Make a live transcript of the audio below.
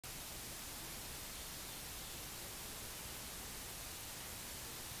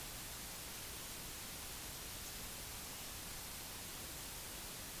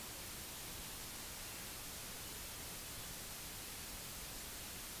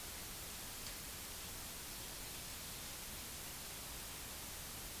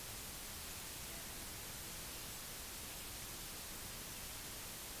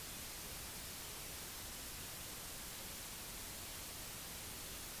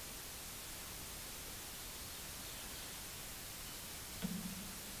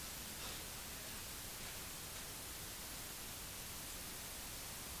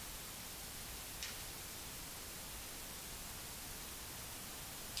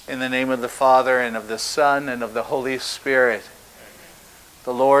In the name of the Father, and of the Son, and of the Holy Spirit. Amen.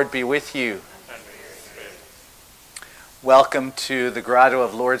 The Lord be with you. And with your spirit. Welcome to the Grotto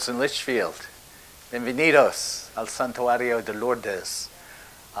of Lourdes in Litchfield. Bienvenidos al Santuario de Lourdes.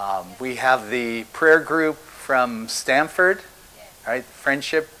 We have the prayer group from Stamford, right?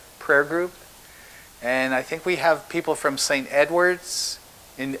 Friendship prayer group. And I think we have people from St. Edward's.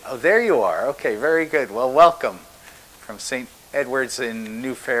 Oh, there you are. Okay, very good. Well, welcome from St. Edward's in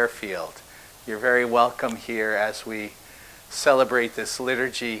New Fairfield. You're very welcome here as we celebrate this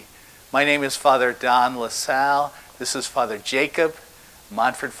liturgy. My name is Father Don LaSalle. This is Father Jacob,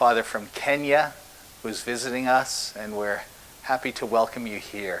 Montfort Father from Kenya, who's visiting us, and we're happy to welcome you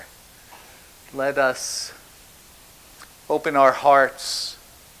here. Let us open our hearts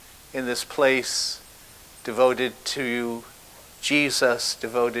in this place devoted to Jesus,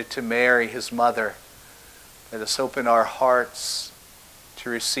 devoted to Mary, his mother. Let us open our hearts to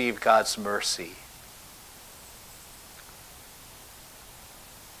receive God's mercy.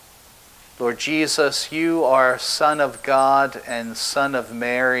 Lord Jesus, you are Son of God and Son of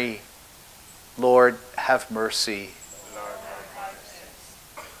Mary. Lord, have mercy.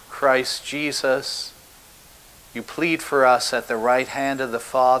 Christ Jesus, you plead for us at the right hand of the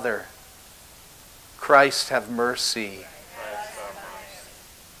Father. Christ, have mercy.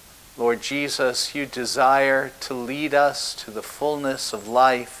 Lord Jesus, you desire to lead us to the fullness of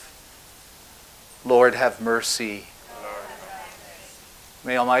life. Lord, have mercy.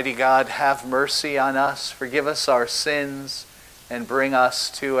 May Almighty God have mercy on us, forgive us our sins, and bring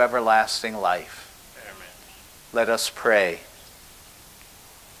us to everlasting life. Amen. Let us pray.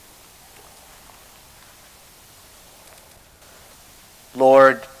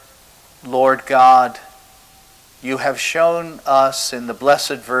 Lord God, you have shown us in the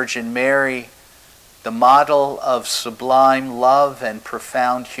Blessed Virgin Mary the model of sublime love and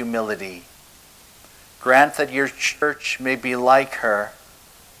profound humility. Grant that your church may be like her,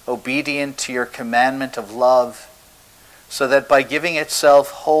 obedient to your commandment of love, so that by giving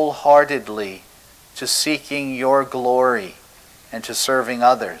itself wholeheartedly to seeking your glory and to serving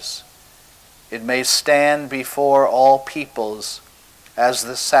others, it may stand before all peoples as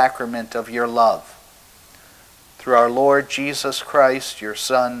the sacrament of your love. Through our Lord Jesus Christ, your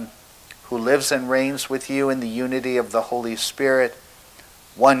Son, who lives and reigns with you in the unity of the Holy Spirit,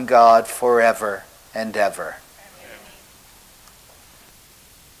 one God forever and ever.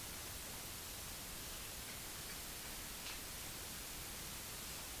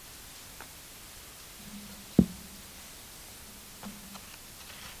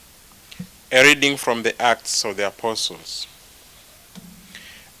 A reading from the Acts of the Apostles.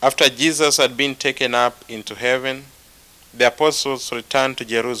 After Jesus had been taken up into heaven, the apostles returned to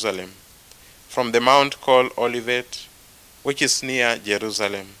Jerusalem from the mount called Olivet, which is near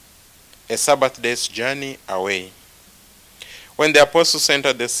Jerusalem, a Sabbath day's journey away. When the apostles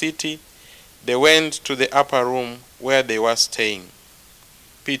entered the city, they went to the upper room where they were staying.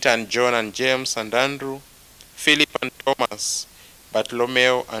 Peter and John and James and Andrew, Philip and Thomas,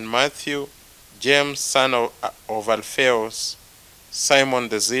 Bartholomew and Matthew, James son of Alphaeus, Simon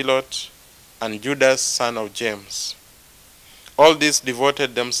the Zealot, and Judas son of James. All these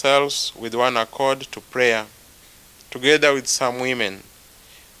devoted themselves with one accord to prayer, together with some women,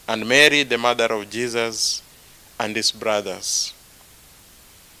 and Mary the mother of Jesus, and his brothers.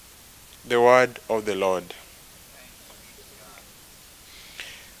 The word of the Lord.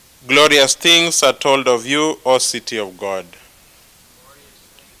 Glorious things are told of you, O city of God.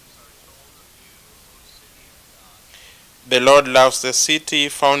 The Lord loves the city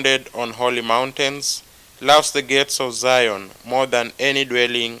founded on holy mountains, loves the gates of Zion more than any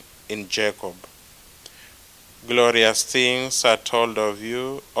dwelling in Jacob. Glorious things are told of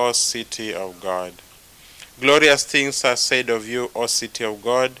you, O city of God. Glorious things are said of you, O city of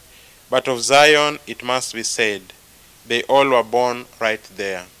God, but of Zion it must be said, they all were born right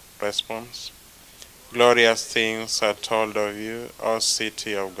there. Response. Glorious things are told of you, O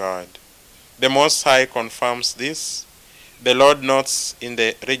city of God. The Most High confirms this. The Lord notes in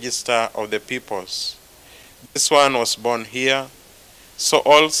the register of the peoples. This one was born here, so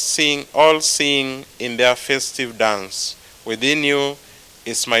all sing in their festive dance. Within you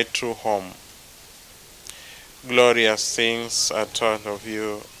is my true home. Glorious things are told of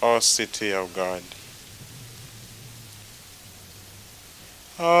you, O city of God.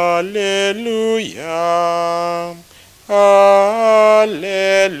 Alleluia, alleluia.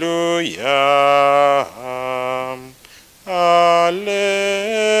 Alleluia.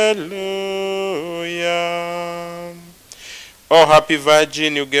 O happy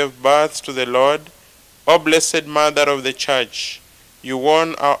Virgin, you gave birth to the Lord. O blessed Mother of the Church, You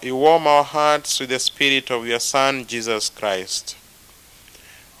warm our hearts with the Spirit of your Son, Jesus Christ.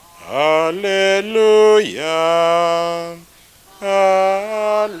 Hallelujah.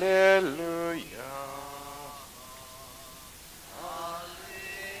 Hallelujah.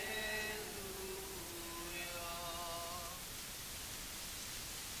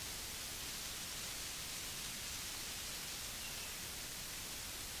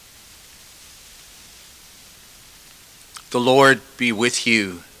 The Lord be with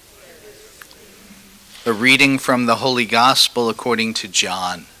you. A reading from the Holy Gospel according to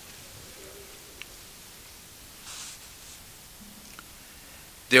John.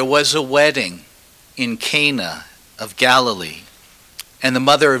 There was a wedding in Cana of Galilee, and the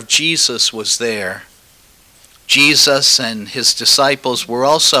mother of Jesus was there. Jesus and his disciples were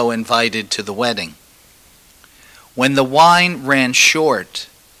also invited to the wedding. When the wine ran short,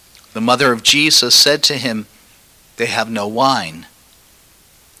 the mother of Jesus said to him, "They have no wine."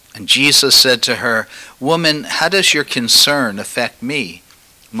 And Jesus said to her, "Woman, how does your concern affect me?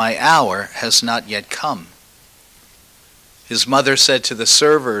 My hour has not yet come." His mother said to the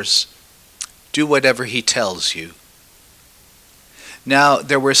servers, "Do whatever he tells you." Now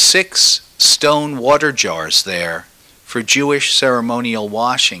there were 6 stone water jars there for Jewish ceremonial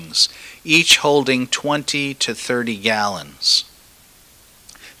washings, each holding 20 to 30 gallons.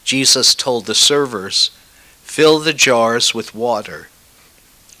 Jesus told the servers, "Fill the jars with water."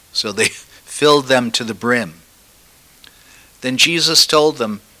 So they filled them to the brim. Then Jesus told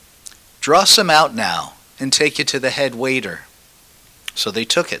them, "Draw some out now and take it to the head waiter." So they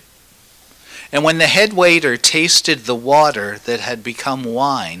took it. And when the head waiter tasted the water that had become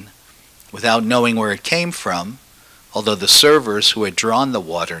wine, without knowing where it came from, although the servers who had drawn the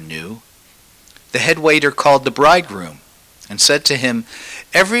water knew, the head waiter called the bridegroom and said to him,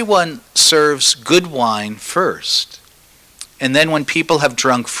 "Everyone serves good wine first, and then when people have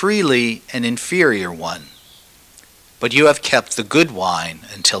drunk freely, an inferior one. But you have kept the good wine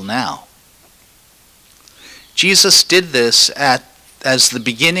until now." Jesus did this as the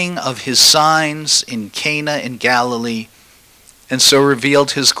beginning of his signs in Cana in Galilee, and so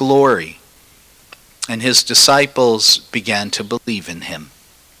revealed his glory, and his disciples began to believe in him.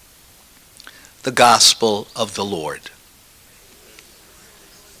 The Gospel of the Lord.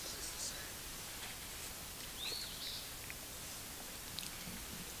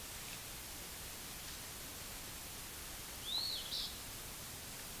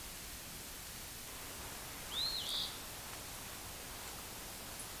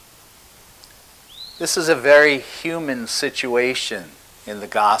 This is a very human situation in the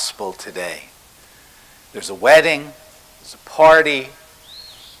gospel today. There's a wedding, there's a party,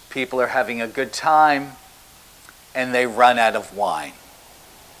 people are having a good time, and they run out of wine.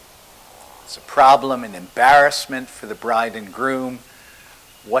 It's a problem, an embarrassment for the bride and groom.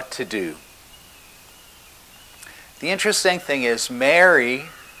 What to do? The interesting thing is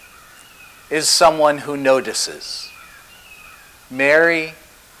Mary is someone who notices. Mary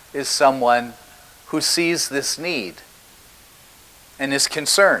is someone who sees this need and is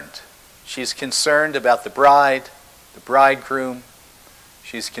concerned. She's concerned about the bride, the bridegroom.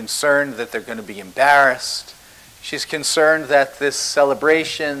 She's concerned that they're going to be embarrassed. She's concerned that this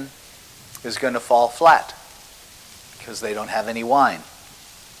celebration is going to fall flat because they don't have any wine.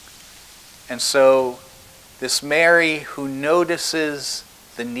 And so this Mary who notices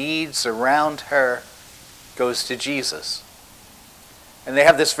the needs around her goes to Jesus. And they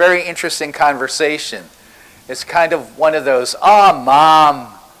have this very interesting conversation. It's kind of one of those,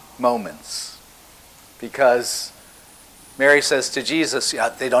 Mom moments. Because Mary says to Jesus, "Yeah,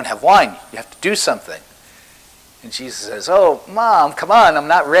 they don't have wine. You have to do something." And Jesus says, "Oh, Mom, come on. I'm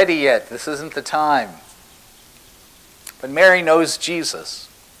not ready yet. This isn't the time." But Mary knows Jesus.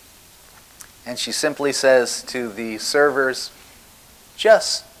 And she simply says to the servers,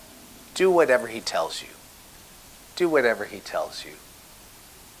 "Just do whatever he tells you. Do whatever he tells you."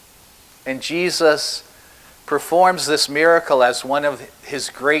 And Jesus performs this miracle as one of his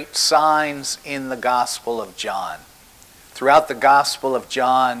great signs in the Gospel of John. Throughout the Gospel of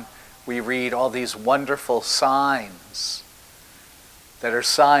John, we read all these wonderful signs that are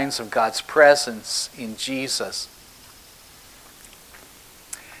signs of God's presence in Jesus.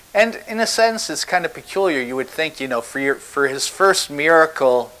 And in a sense, it's kind of peculiar. You would think, for his first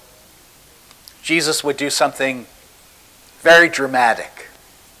miracle, Jesus would do something very dramatic.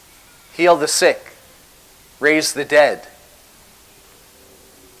 Heal the sick, raise the dead.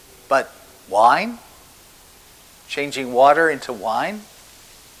 But wine? Changing water into wine?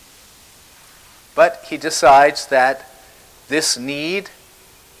 But he decides that this need,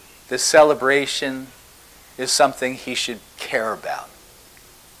 this celebration, is something he should care about.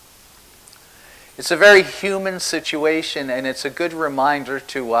 It's a very human situation, and it's a good reminder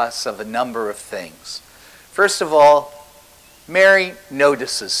to us of a number of things. First of all, Mary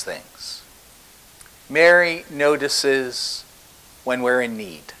notices things. Mary notices when we're in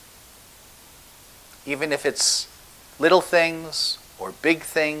need. Even if it's little things or big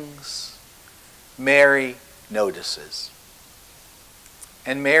things, Mary notices.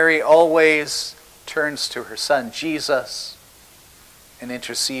 And Mary always turns to her son, Jesus, and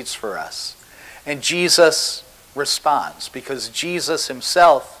intercedes for us. And Jesus responds, because Jesus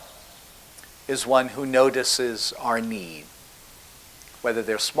himself is one who notices our need. Whether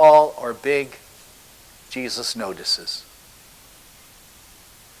they're small or big, Jesus notices.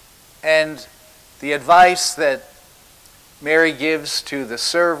 And the advice that Mary gives to the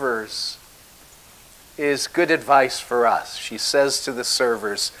servers is good advice for us. She says to the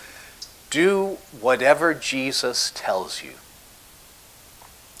servers, do whatever Jesus tells you.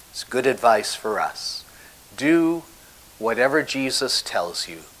 It's good advice for us. Do whatever Jesus tells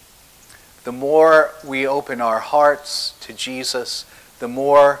you. The more we open our hearts to Jesus, the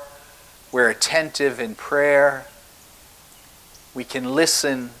more we're attentive in prayer, we can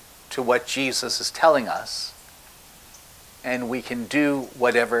listen to what Jesus is telling us, and we can do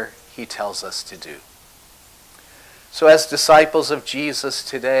whatever he tells us to do. So as disciples of Jesus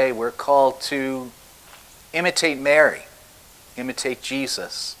today, we're called to imitate Mary, imitate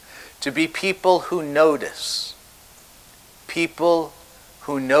Jesus, to be people who notice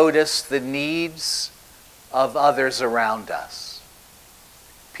the needs of others around us,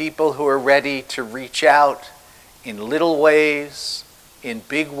 people who are ready to reach out in little ways, in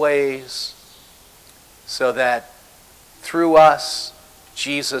big ways, so that through us,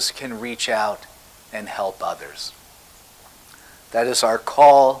 Jesus can reach out and help others. That is our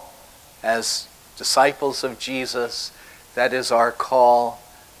call as disciples of Jesus. That is our call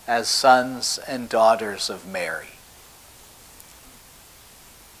as sons and daughters of Mary.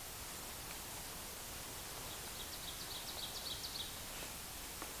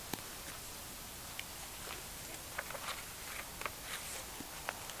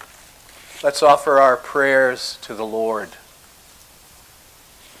 Let's offer our prayers to the Lord.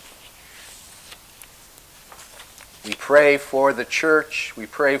 We pray for the church, we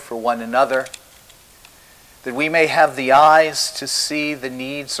pray for one another, that we may have the eyes to see the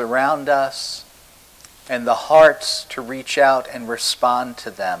needs around us and the hearts to reach out and respond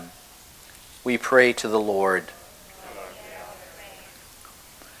to them. We pray to the Lord.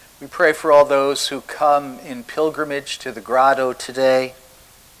 We pray for all those who come in pilgrimage to the Grotto today.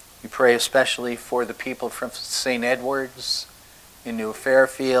 We pray especially for the people from St. Edward's in New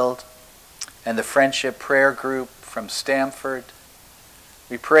Fairfield and the Friendship Prayer Group from Stamford.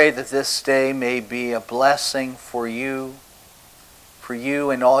 We pray that this day may be a blessing for you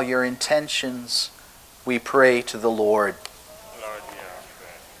and all your intentions. We pray to the Lord.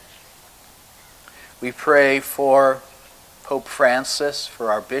 We pray for Pope Francis,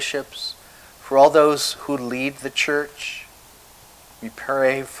 for our bishops, for all those who lead the church. We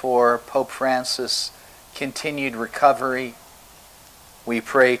pray for Pope Francis' continued recovery. We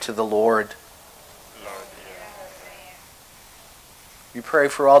pray to the Lord. We pray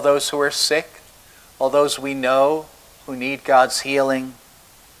for all those who are sick, all those we know who need God's healing.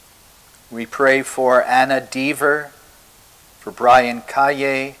 We pray for Anna Deaver, for Brian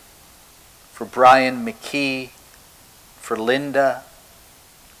Kaye, for Brian McKee, for Linda,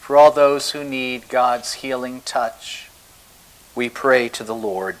 for all those who need God's healing touch. We pray to the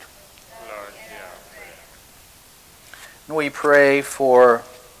Lord. And we pray for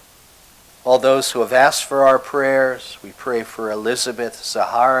all those who have asked for our prayers. We pray for Elizabeth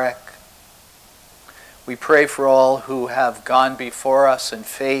Zaharek. We pray for all who have gone before us in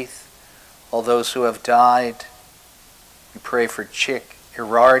faith, all those who have died. We pray for Chick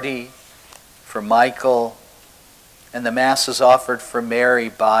Irardi, for Michael, and the Mass is offered for Mary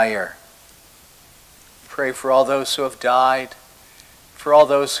Byer. Pray for all those who have died, for all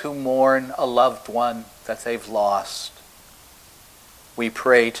those who mourn a loved one that they've lost. We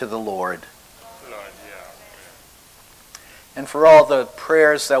pray to the Lord. And for all the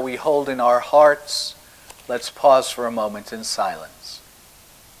prayers that we hold in our hearts, let's pause for a moment in silence.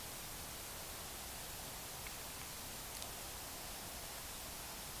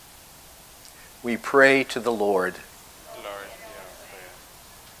 We pray to the Lord.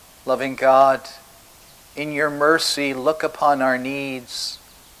 Loving God, in your mercy, look upon our needs,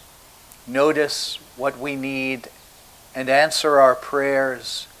 notice what we need, and answer our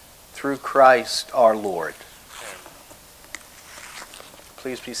prayers through Christ our Lord.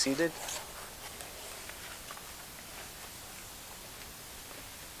 Please be seated.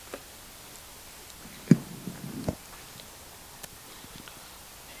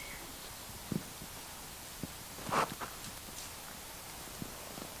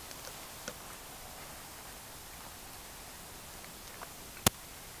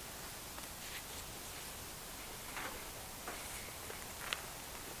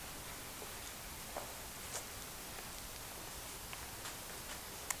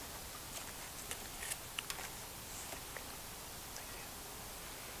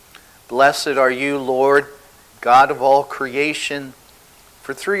 Blessed are you, Lord, God of all creation,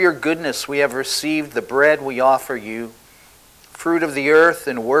 for through your goodness we have received the bread we offer you, fruit of the earth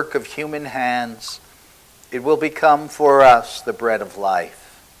and work of human hands. It will become for us the bread of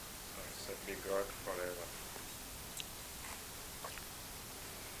life. Blessed be God forever.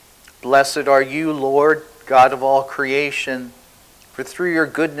 Blessed are you, Lord, God of all creation, for through your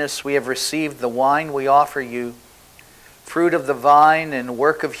goodness we have received the wine we offer you, fruit of the vine and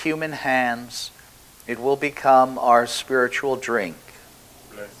work of human hands. It will become our spiritual drink.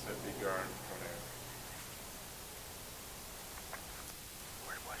 Blessed be God forever.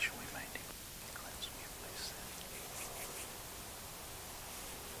 Lord, what shall we make thee? Cleanse me of my sin.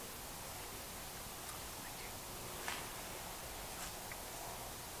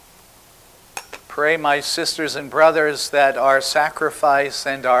 Thank you. Pray, my sisters and brothers, that our sacrifice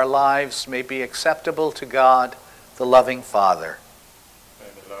and our lives may be acceptable to God, the loving Father. May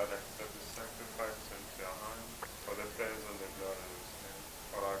the Lord accept the sacrifice into your hand for the praise and the glory of his name,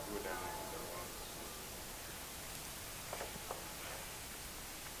 for our good and of the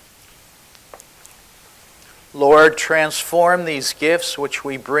world. Lord, transform these gifts which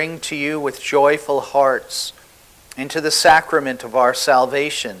we bring to you with joyful hearts into the sacrament of our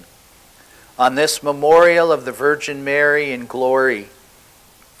salvation. On this memorial of the Virgin Mary in glory,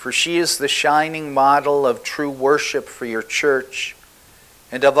 for she is the shining model of true worship for your church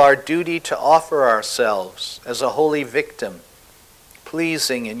and of our duty to offer ourselves as a holy victim,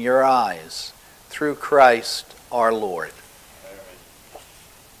 pleasing in your eyes, through Christ our Lord. Amen.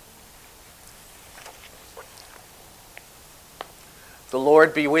 The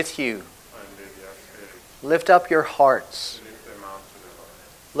Lord be with you. And with your spirit, Lift up your hearts. lift them out to the Lord.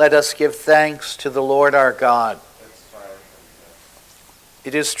 Let us give thanks to the Lord our God. Let's fire and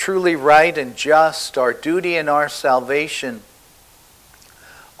It is truly right and just, our duty and our salvation,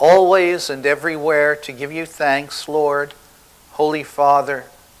 always and everywhere to give you thanks, Lord, Holy Father,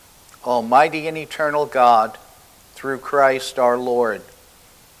 Almighty and eternal God, through Christ our Lord.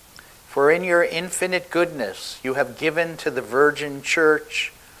 For in your infinite goodness you have given to the Virgin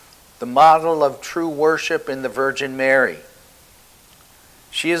Church the model of true worship in the Virgin Mary.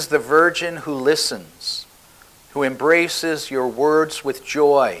 She is the Virgin who listens, who embraces your words with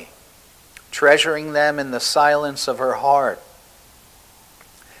joy, treasuring them in the silence of her heart.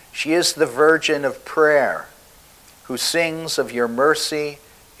 She is the Virgin of prayer, who sings of your mercy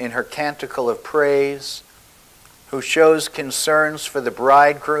in her canticle of praise, who shows concerns for the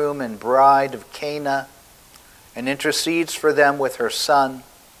bridegroom and bride of Cana, and intercedes for them with her Son,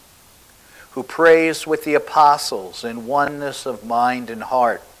 who prays with the apostles in oneness of mind and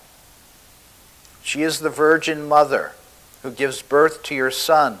heart. She is the Virgin Mother, who gives birth to your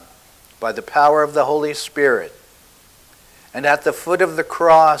Son by the power of the Holy Spirit. And at the foot of the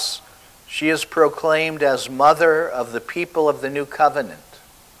cross, she is proclaimed as Mother of the people of the New Covenant.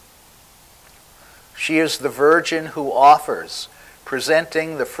 She is the Virgin who offers,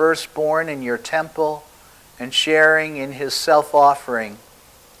 presenting the firstborn in your temple and sharing in his self-offering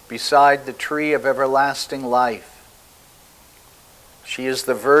beside the tree of everlasting life. She is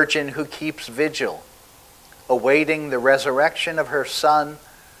the Virgin who keeps vigil, awaiting the resurrection of her Son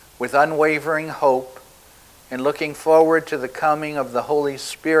with unwavering hope and looking forward to the coming of the Holy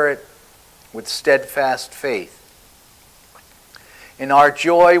Spirit with steadfast faith. In our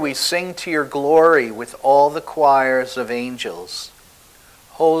joy, we sing to your glory with all the choirs of angels.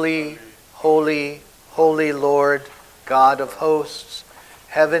 Holy, holy, holy Lord, God of hosts,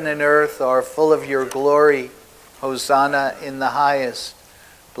 heaven and earth are full of your glory. Hosanna in the highest.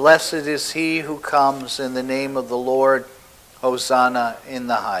 Blessed is he who comes in the name of the Lord. Hosanna in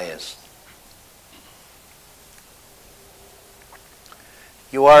the highest.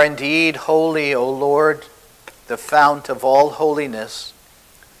 You are indeed holy, O Lord, the fount of all holiness.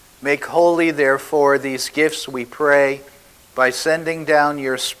 Make holy, therefore, these gifts, we pray, by sending down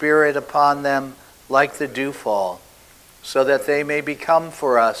your Spirit upon them like the dewfall, so that they may become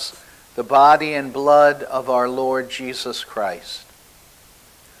for us the body and blood of our Lord Jesus Christ.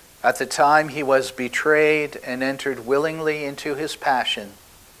 At the time he was betrayed and entered willingly into his passion,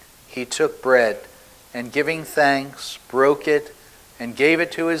 he took bread, and giving thanks, broke it, and gave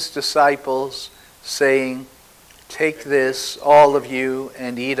it to his disciples, saying, "Take this, all of you,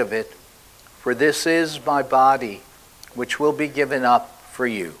 and eat of it, for this is my body, which will be given up for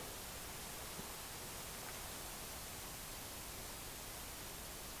you."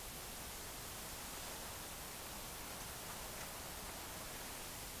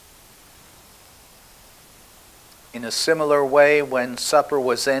 In a similar way, when supper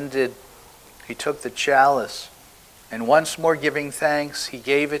was ended, he took the chalice, And once more giving thanks, he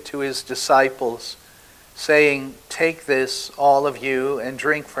gave it to his disciples, saying, "Take this, all of you, and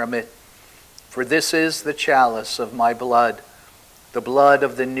drink from it, for this is the chalice of my blood, the blood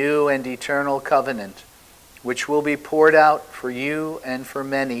of the new and eternal covenant, which will be poured out for you and for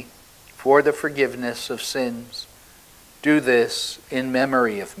many for the forgiveness of sins. Do this in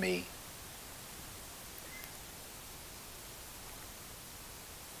memory of me."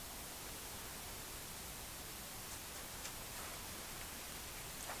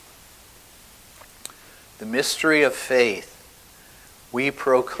 The mystery of faith. We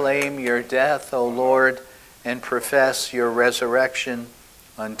proclaim your death, O Lord, and profess your resurrection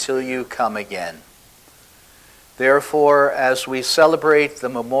until you come again. Therefore, as we celebrate the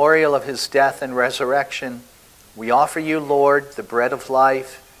memorial of his death and resurrection, we offer you, Lord, the bread of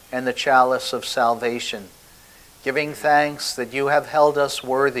life and the chalice of salvation, giving thanks that you have held us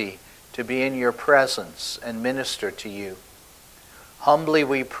worthy to be in your presence and minister to you. Humbly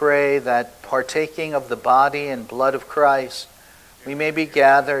we pray that, partaking of the body and blood of Christ, we may be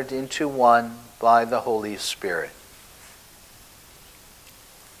gathered into one by the Holy Spirit.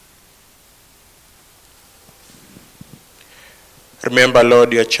 Remember,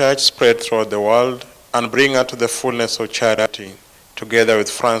 Lord, your church spread throughout the world, and bring her to the fullness of charity, together with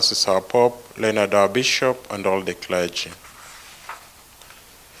Francis our Pope, Leonard our Bishop, and all the clergy.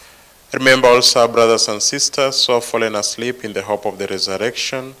 Remember also our brothers and sisters who have fallen asleep in the hope of the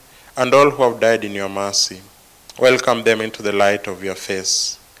resurrection, and all who have died in your mercy. Welcome them into the light of your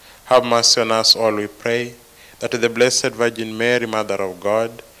face. Have mercy on us all, we pray, that with the Blessed Virgin Mary, Mother of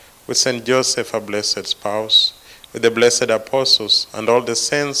God, with Saint Joseph, our blessed spouse, with the blessed apostles, and all the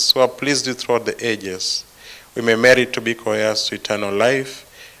saints who have pleased you throughout the ages, we may merit to be co-heirs to eternal life,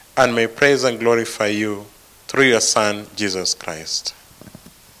 and may praise and glorify you through your Son, Jesus Christ.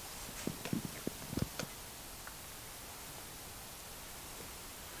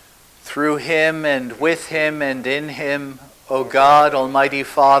 Through him and with him and in him, O God, Almighty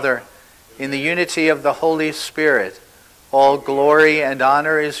Father, in the unity of the Holy Spirit, all glory and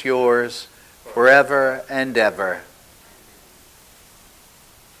honor is yours forever and ever.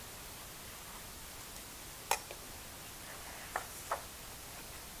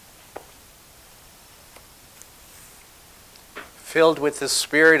 Filled with the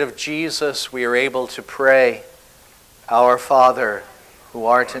Spirit of Jesus, we are able to pray, Our Father, who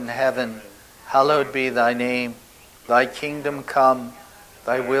art in heaven, hallowed be thy name. Thy kingdom come,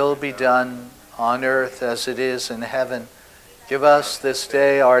 thy will be done, on earth as it is in heaven. Give us this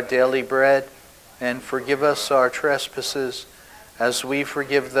day our daily bread, and forgive us our trespasses, as we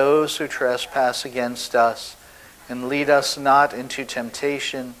forgive those who trespass against us. And lead us not into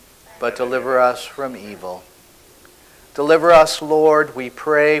temptation, but deliver us from evil. Deliver us, Lord, we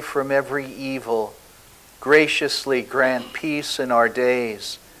pray, from every evil. Graciously grant peace in our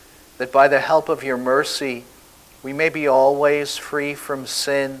days, that by the help of your mercy we may be always free from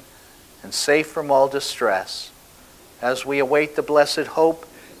sin and safe from all distress, as we await the blessed hope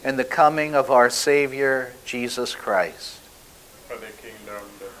and the coming of our Savior, Jesus Christ. For the kingdom,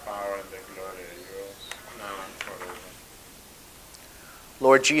 the power, and the glory are yours, now and forever.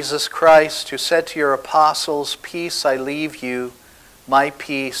 Lord Jesus Christ, who said to your apostles, "Peace I leave you, my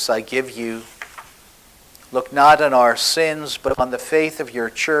peace I give you," look not on our sins, but on the faith of your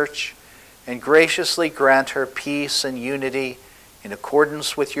church, and graciously grant her peace and unity in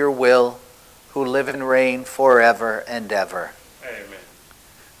accordance with your will, who live and reign forever and ever. Amen.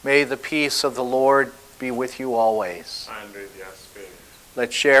 May the peace of the Lord be with you always. And with your spirit.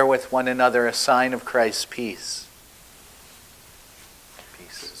 Let's share with one another a sign of Christ's peace.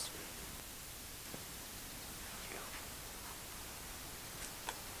 Peace.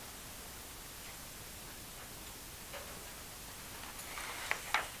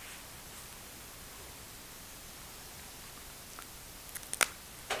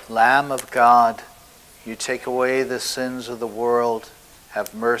 Lamb of God, you take away the sins of the world,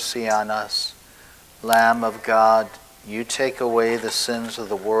 have mercy on us. Lamb of God, you take away the sins of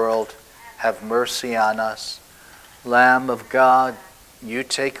the world, have mercy on us. Lamb of God, you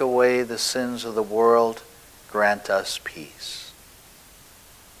take away the sins of the world, grant us peace.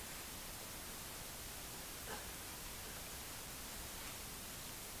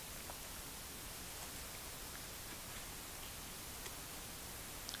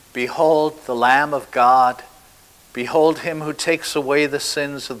 Behold the Lamb of God. Behold him who takes away the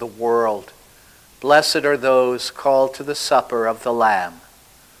sins of the world. Blessed are those called to the supper of the Lamb.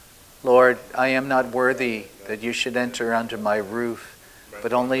 Lord, I am not worthy that you should enter under my roof,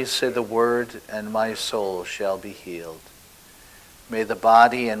 but only say the word, and my soul shall be healed. May the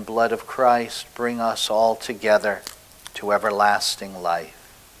body and blood of Christ bring us all together to everlasting life.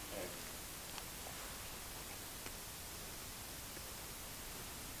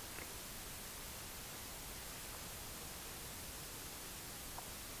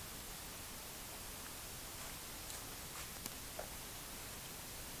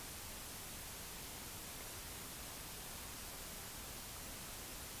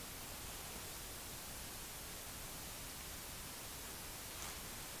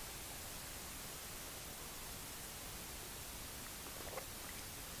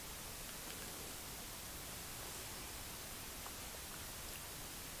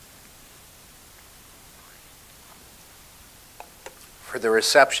 For the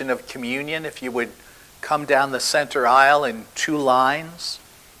reception of communion, if you would come down the center aisle in 2 lines.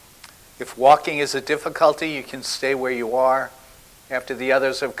 If walking is a difficulty, you can stay where you are. After the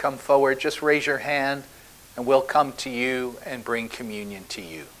others have come forward, just raise your hand and we'll come to you and bring communion to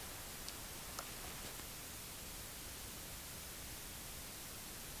you.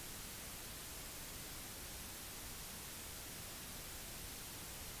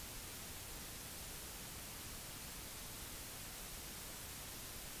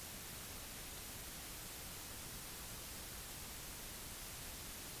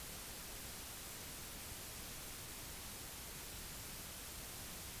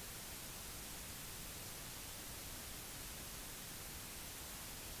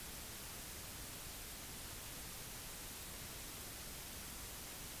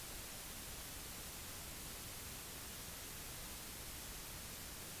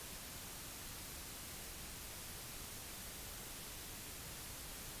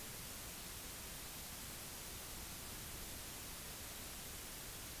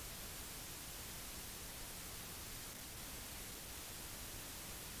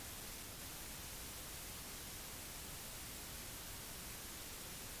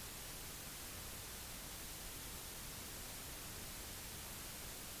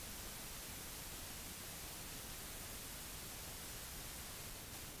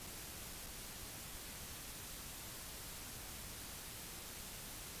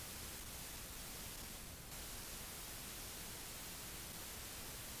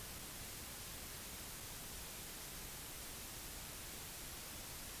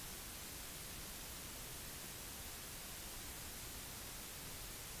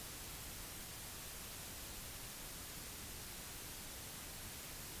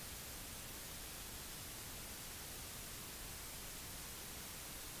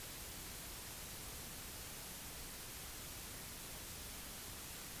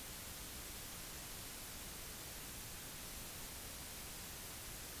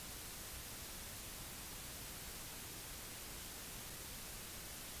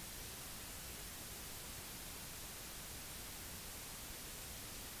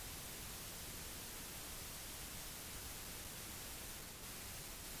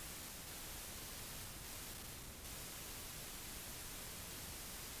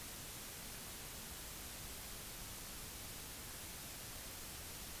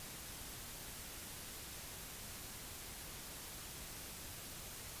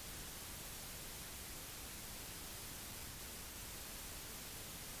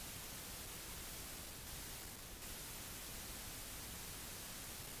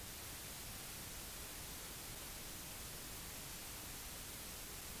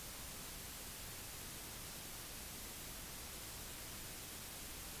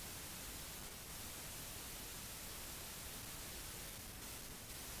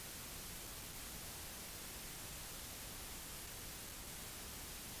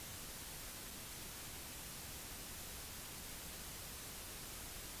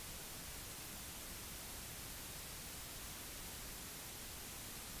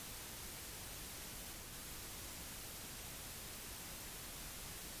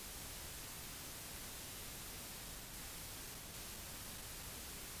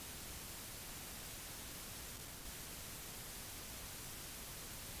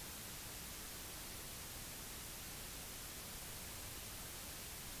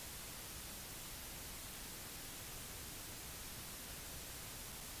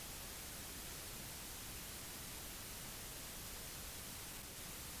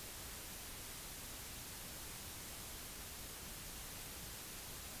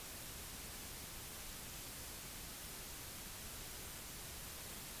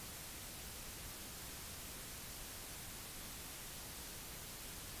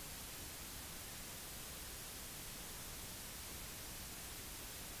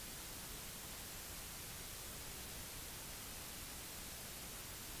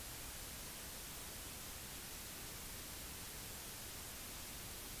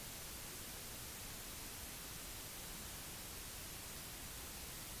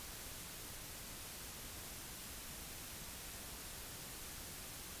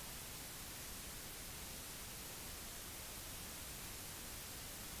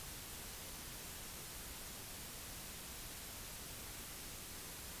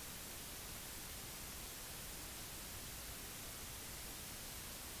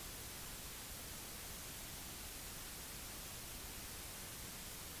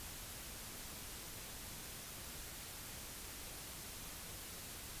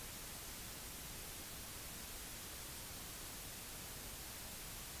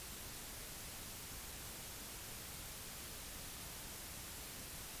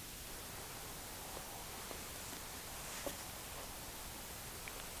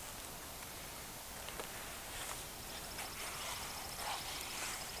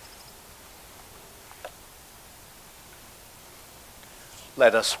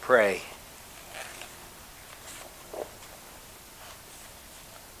 Let us pray.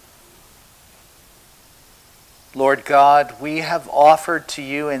 Lord God, we have offered to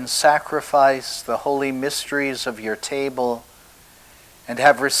you in sacrifice the holy mysteries of your table and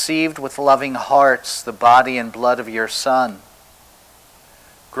have received with loving hearts the body and blood of your Son.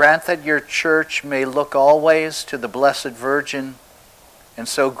 Grant that your church may look always to the Blessed Virgin and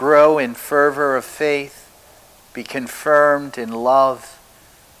so grow in fervor of faith, be confirmed in love,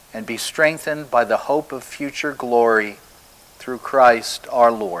 and be strengthened by the hope of future glory through Christ our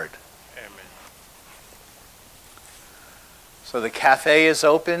Lord. So the cafe is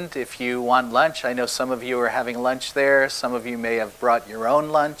opened if you want lunch. I know some of you are having lunch there. Some of you may have brought your own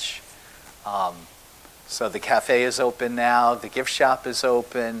lunch. So the cafe is open now. The gift shop is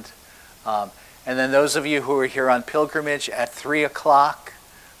opened. And then those of you who are here on pilgrimage at 3 o'clock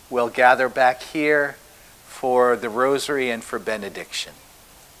will gather back here for the rosary and for benediction.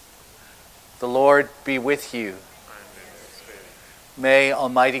 The Lord be with you. May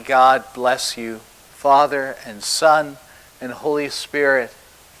Almighty God bless you, Father and Son, and Holy Spirit.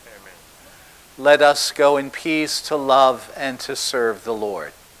 Amen. Let us go in peace to love and to serve the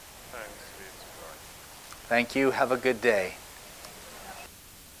Lord. Thanks be to God. Thank you. Have a good day.